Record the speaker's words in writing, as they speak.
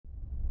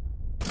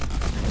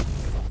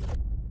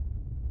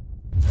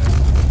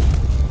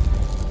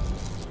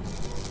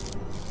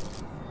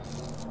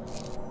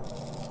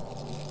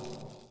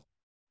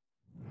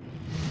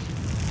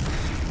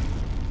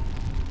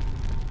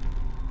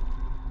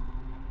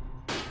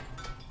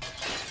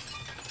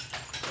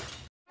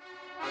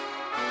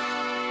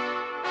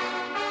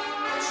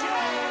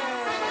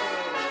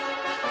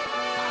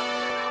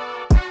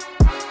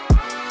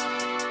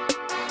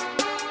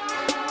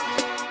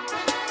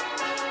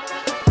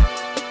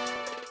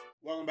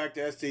Welcome back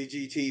to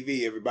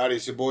StgTV, everybody.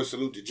 It's your boy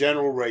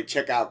SaluteThaGeneral. Ready to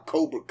check out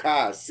Cobra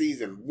Kai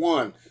Season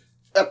 1,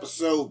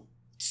 Episode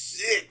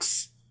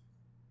 6.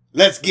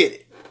 Let's get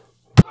it.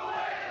 Go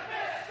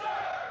ahead, sir!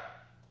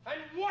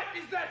 And what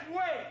is that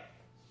way?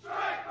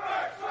 Strike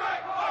first,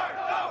 strike hard,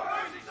 no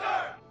mercy,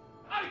 sir!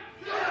 I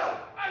kill!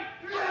 I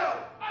kill!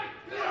 I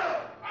kill!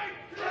 I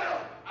kill!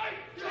 I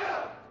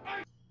kill!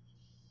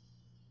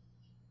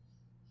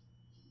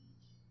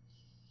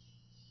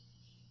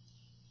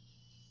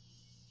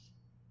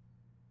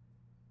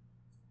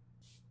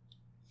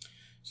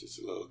 Just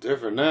a little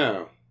different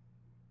now.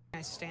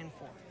 I stand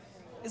for.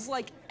 It's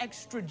like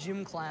extra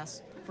gym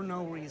class for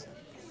no reason.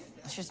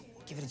 Let's just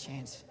give it a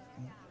chance.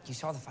 You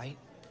saw the fight.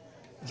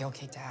 Miguel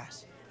kicked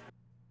ass.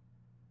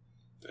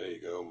 There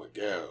you go,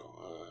 Miguel.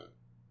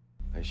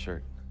 Nice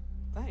shirt.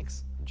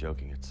 Thanks. I'm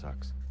joking, it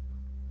sucks.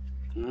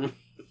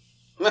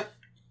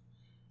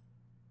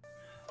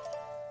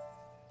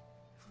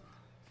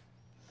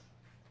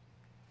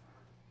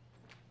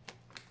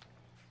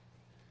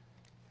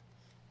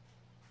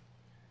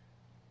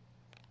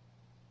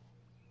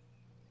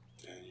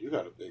 You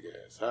got a big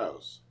ass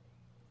house.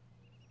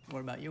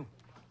 What about you?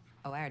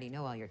 Oh, I already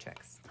know all your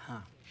tricks. Huh.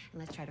 And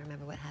let's try to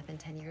remember what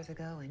happened 10 years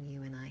ago when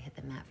you and I hit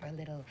the mat for a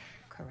little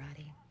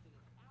karate.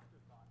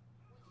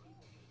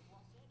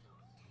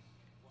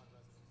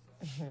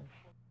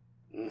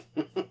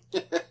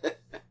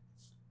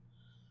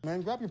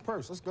 Man, grab your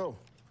purse. Let's go.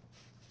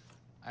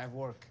 I have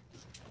work.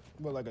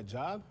 What, like a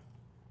job?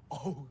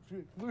 Oh,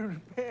 shit. Look at his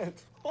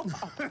pants.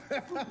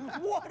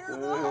 What are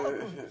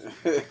those?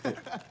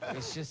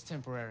 It's just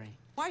temporary.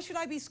 Why should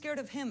I be scared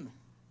of him?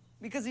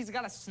 Because he's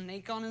got a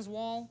snake on his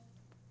wall?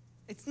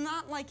 It's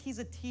not like he's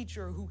a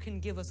teacher who can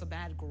give us a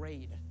bad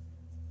grade.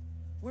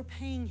 We're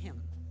paying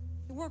him.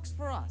 He works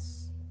for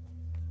us.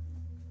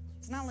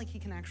 It's not like he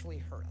can actually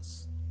hurt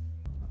us.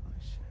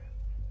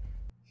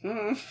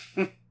 Hmm.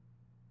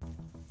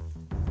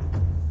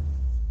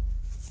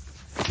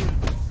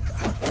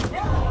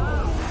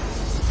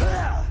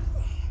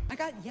 I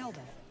got yelled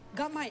at,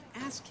 got my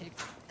ass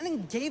kicked, and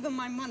then gave him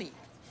my money.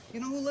 You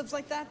know who lives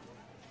like that?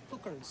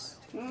 Hookers.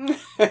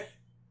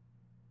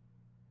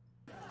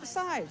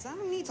 Besides, I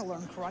don't need to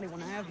learn karate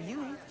when I have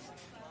you.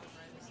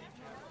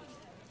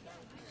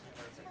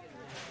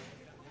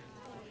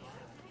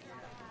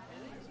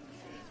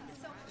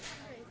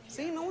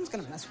 See, no one's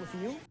gonna mess with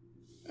you.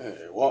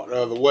 Hey, walk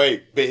the other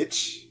way,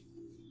 bitch.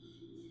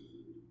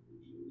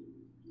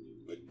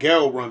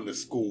 Miguel run the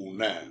school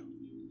now.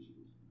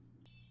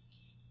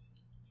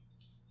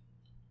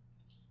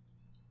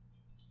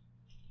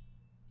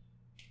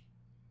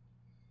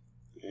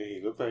 Hey,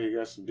 he looks like he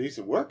got some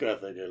decent work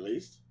ethic at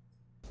least.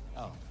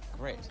 Oh,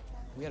 great.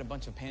 We had a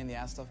bunch of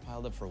pain-in-the-ass stuff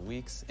piled up for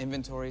weeks.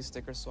 Inventory,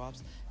 sticker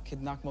swaps.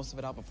 Kid knocked most of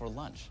it out before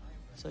lunch.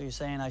 So you're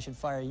saying I should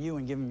fire you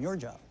and give him your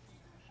job?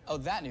 Oh,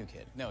 that new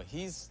kid. No,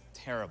 he's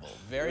terrible.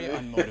 Very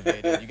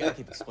unmotivated. You gotta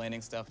keep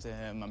explaining stuff to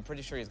him. I'm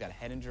pretty sure he's got a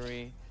head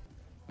injury.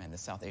 Man,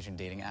 this South Asian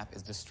dating app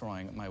is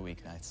destroying my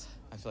weeknights.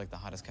 I feel like the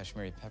hottest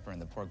Kashmiri pepper in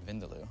the pork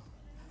vindaloo.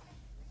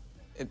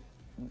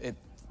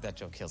 That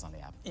joke kills on the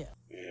app. Yeah.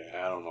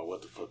 Yeah, I don't know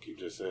what the fuck you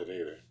just said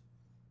either.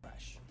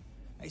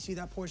 Hey, see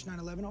that Porsche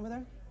 911 over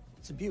there?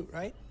 It's a Butte,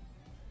 right?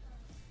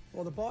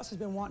 Well, the boss has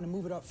been wanting to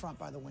move it up front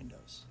by the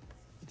windows.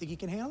 You think you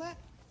can handle that?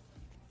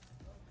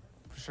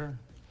 For sure.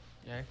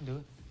 Yeah, I can do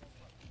it.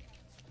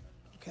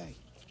 Okay.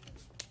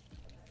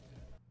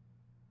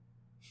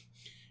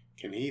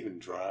 Can he even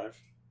drive?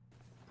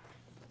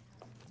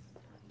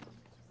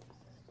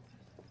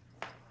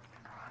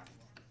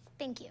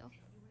 Thank you.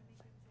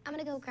 I'm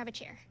gonna go grab a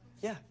chair.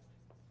 Yeah.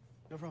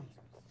 No problem.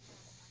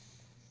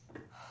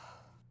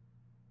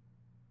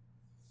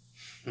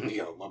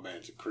 Yo, my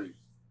man's a creep.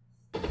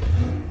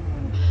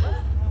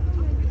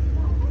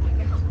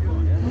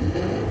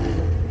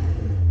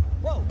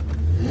 Whoa! Whoa!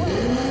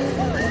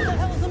 What the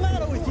hell is the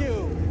matter with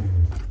you?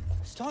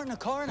 Starting a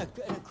car in a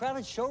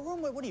crowded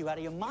showroom? What are you, out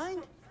of your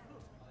mind?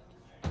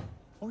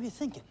 What were you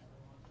thinking?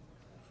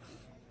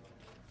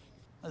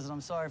 Listen,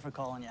 I'm sorry for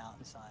calling you out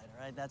inside,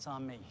 all right? That's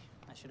on me.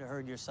 I should have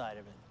heard your side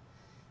of it.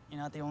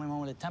 You're not the only one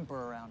with a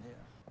temper around here.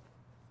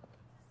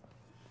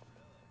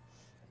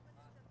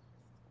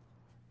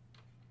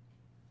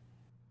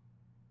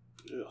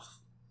 Ugh.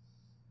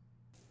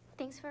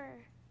 Thanks for,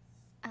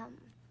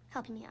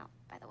 helping me out,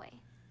 by the way.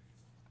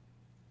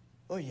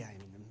 Oh, yeah, I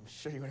mean, I'm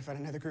sure you would have found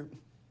another group.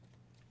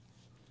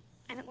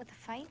 I meant with the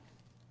fight.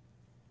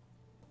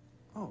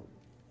 Oh,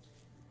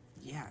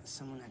 yeah,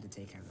 someone had to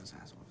take care of those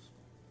assholes.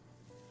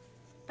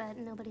 But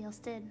nobody else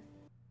did.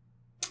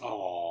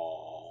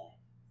 Oh.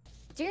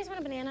 Do you guys want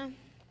a banana?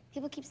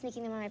 People keep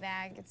sneaking them in my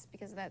bag. It's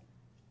because of that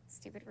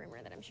stupid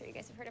rumor that I'm sure you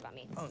guys have heard about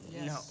me. Oh,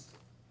 Yes.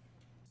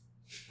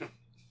 no.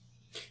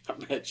 I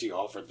bet you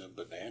offered them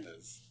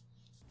bananas.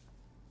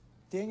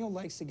 Daniel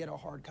likes to get a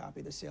hard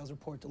copy of the sales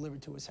report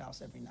delivered to his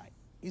house every night.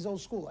 He's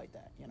old school like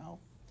that, you know?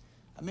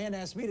 Amanda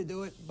asked me to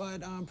do it,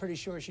 but I'm pretty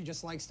sure she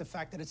just likes the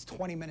fact that it's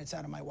 20 minutes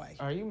out of my way.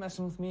 Are you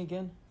messing with me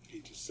again? He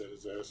just set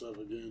his ass up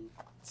again.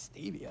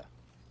 Stevia.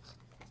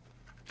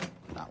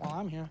 Not while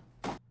I'm here.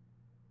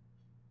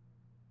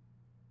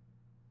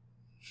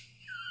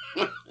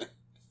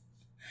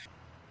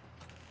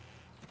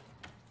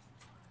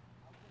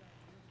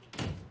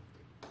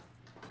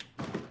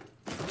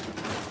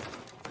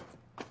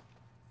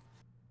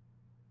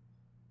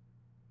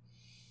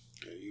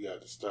 You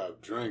got to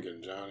stop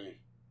drinking, Johnny.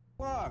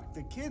 Look,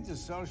 the kid's a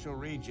social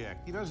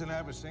reject. He doesn't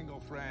have a single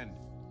friend.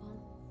 Well,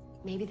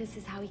 maybe this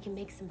is how he can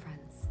make some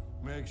friends.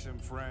 Make some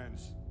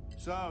friends.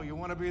 So, you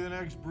want to be the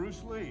next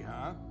Bruce Lee,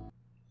 huh?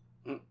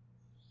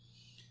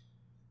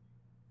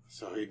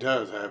 So he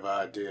does have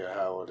an idea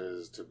how it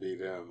is to be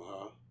them,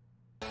 huh?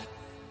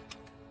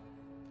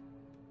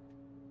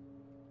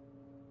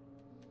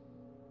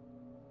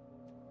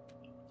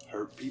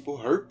 Hurt people,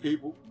 hurt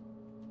people.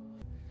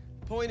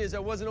 Point is, I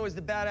wasn't always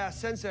the badass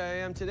sensei I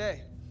am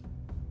today.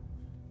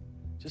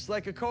 Just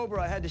like a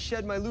cobra, I had to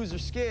shed my loser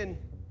skin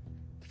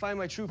to find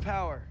my true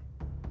power.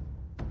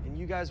 And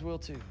you guys will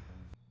too.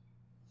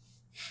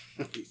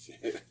 He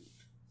said.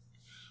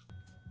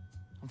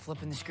 I'm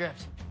flipping the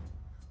script.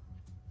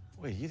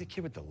 Wait, you the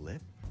kid with the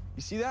lip?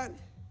 You see that?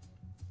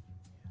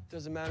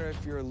 Doesn't matter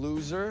if you're a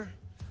loser,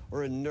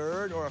 or a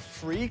nerd, or a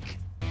freak.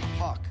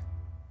 Hawk.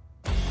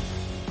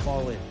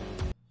 Fall in.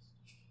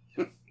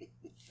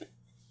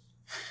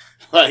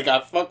 Like,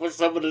 I fuck with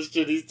some of the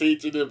shit he's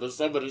teaching him, but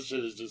some of the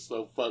shit is just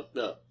so fucked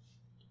up.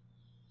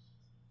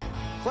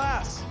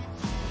 Class,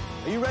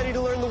 are you ready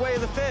to learn the way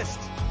of the fist?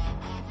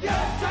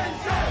 Yes,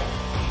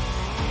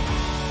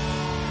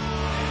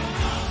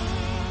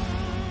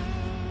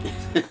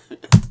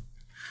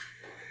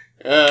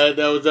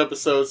 That was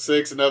episode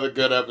 6, another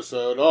good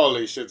episode. All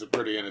these shits are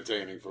pretty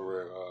entertaining, for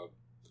real.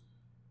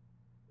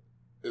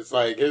 It's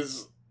like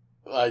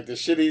the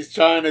shit he's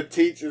trying to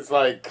teach is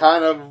like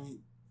kind of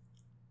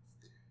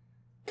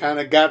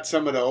got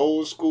some of the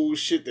old school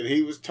shit that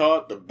he was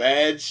taught, the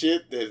bad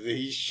shit that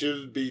he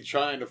should be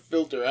trying to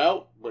filter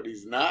out, but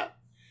he's not.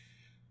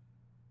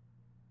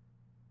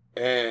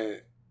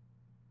 But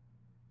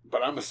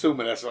I'm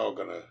assuming that's all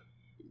gonna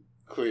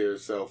clear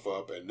itself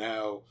up, and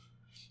now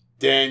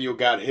Daniel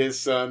got his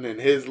son and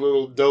his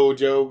little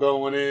dojo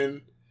going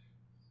in.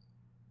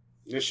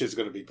 This shit's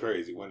gonna be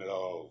crazy when it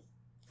all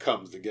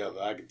comes together,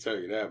 I can tell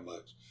you that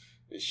much.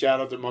 And shout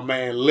out to my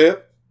man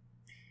Lip.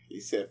 He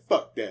said,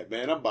 fuck that,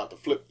 man. I'm about to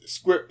flip the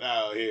script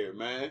out here,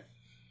 man.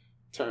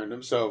 Turned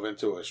himself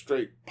into a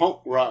straight punk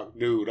rock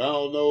dude. I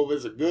don't know if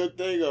it's a good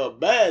thing or a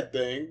bad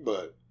thing,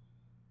 but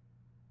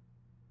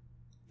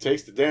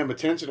takes the damn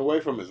attention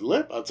away from his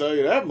lip. I'll tell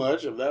you that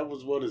much. If that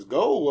was what his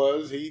goal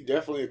was, he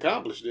definitely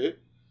accomplished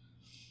it.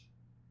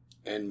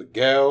 And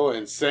Miguel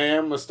and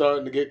Sam are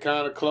starting to get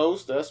kind of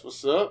close. That's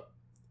what's up.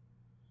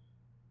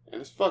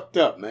 And it's fucked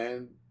up,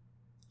 man.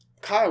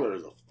 Kyler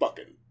is a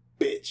fucking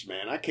bitch,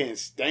 man. I can't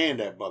stand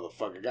that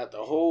motherfucker. Got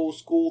the whole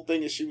school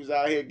thing and she was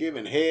out here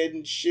giving head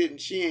and shit,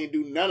 and she ain't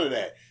do none of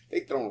that.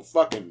 They throwing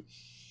fucking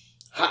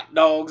hot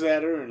dogs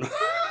at her and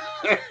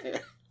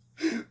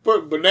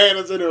put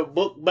bananas in her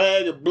book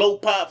bag and blow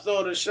pops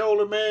on her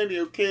shoulder, man.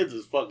 Your kids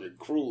is fucking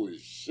cruel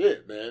as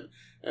shit, man.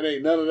 And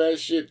ain't none of that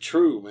shit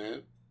true,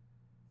 man.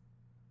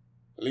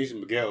 At least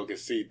Miguel can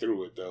see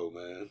through it, though,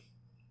 man.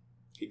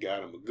 He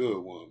got him a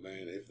good one,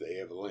 man, if they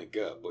ever link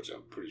up, which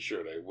I'm pretty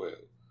sure they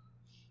will.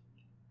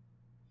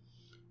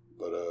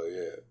 But,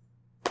 yeah.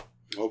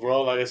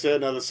 Overall, like I said,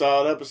 another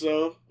solid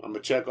episode. I'm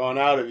going to check on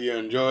out if you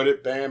enjoyed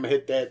it. Bam,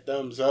 hit that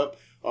thumbs up.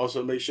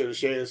 Also, make sure to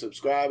share and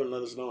subscribe and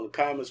let us know in the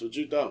comments what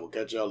you thought. We'll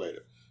catch y'all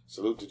later.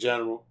 Salute the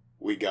General.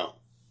 We gone.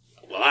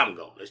 Well, I'm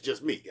gone. It's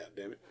just me,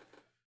 goddammit.